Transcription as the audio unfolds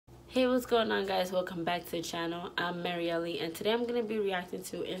Hey, what's going on, guys? Welcome back to the channel. I'm Marielle, and today I'm going to be reacting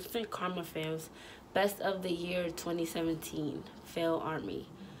to Instant Karma Fails Best of the Year 2017 Fail Army.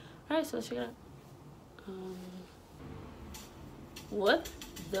 Alright, so let's check it out. What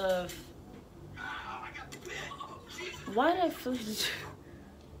the... Why did I feel...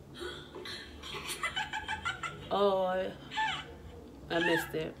 Oh, I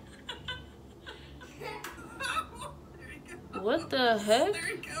missed it. What the heck? There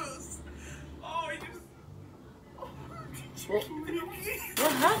he goes. Oh, he just...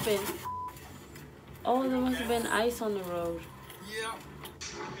 What happened? Oh, there must have been ice on the road. Yeah.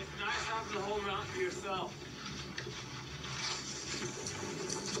 It's nice having the whole mountain to yourself.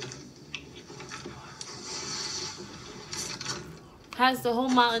 Has the whole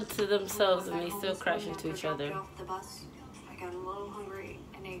mountain to themselves and they still crash into each other. Off the bus, I got a little hungry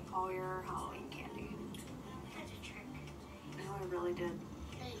and ate all your Halloween candy. That's a trick. No, I really did. No,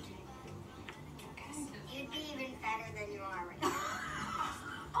 you didn't. Okay. You'd be even fatter than you are right now.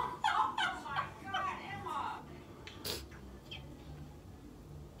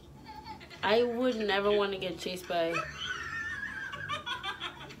 I would never want to get chased by...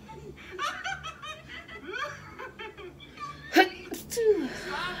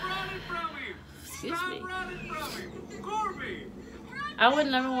 Excuse me. I would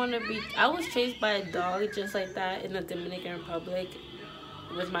never want to be... I was chased by a dog just like that in the Dominican Republic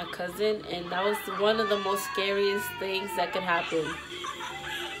with my cousin, and that was one of the most scariest things that could happen.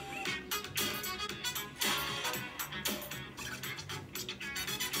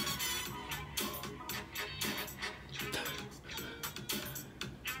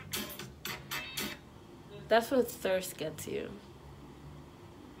 That's what thirst gets you.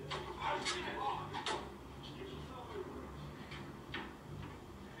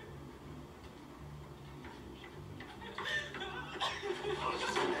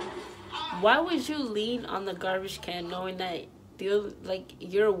 Why would you lean on the garbage can knowing that like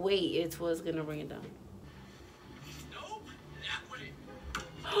your weight is what's gonna bring it down?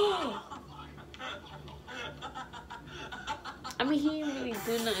 I mean, he didn't really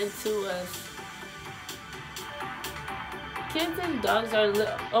do nothing to us. Kids and dogs are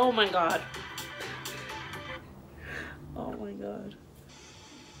oh my god. Oh my god.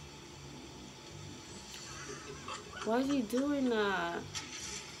 Why is he doing that?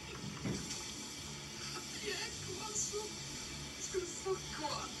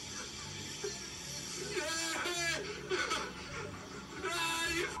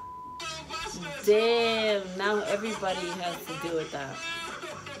 Damn, now everybody has to deal with that.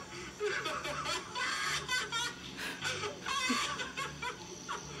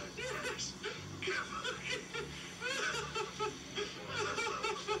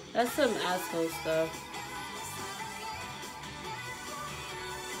 That's some asshole stuff.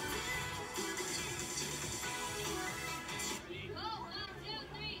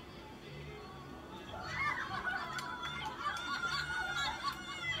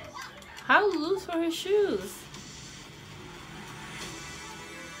 How loose were his shoes?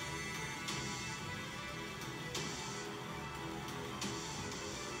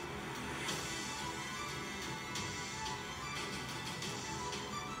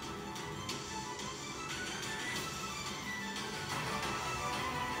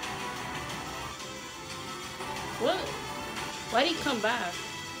 What? Why'd he come back?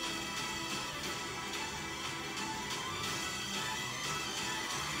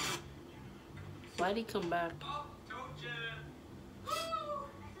 Why'd he come back?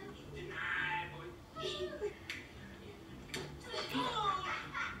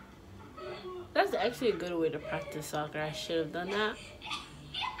 That's actually a good way to practice soccer. I should have done that,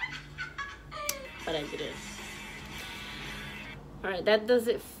 but I didn't. Alright, that does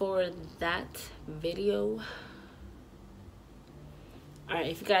it for that video. Alright,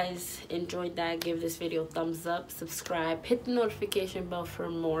 if you guys enjoyed that, give this video a thumbs up, subscribe, hit the notification bell for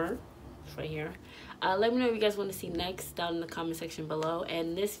more. It's right here. Let me know what you guys want to see next down in the comment section below.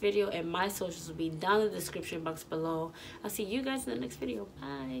 And this video and my socials will be down in the description box below. I'll see you guys in the next video.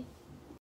 Bye.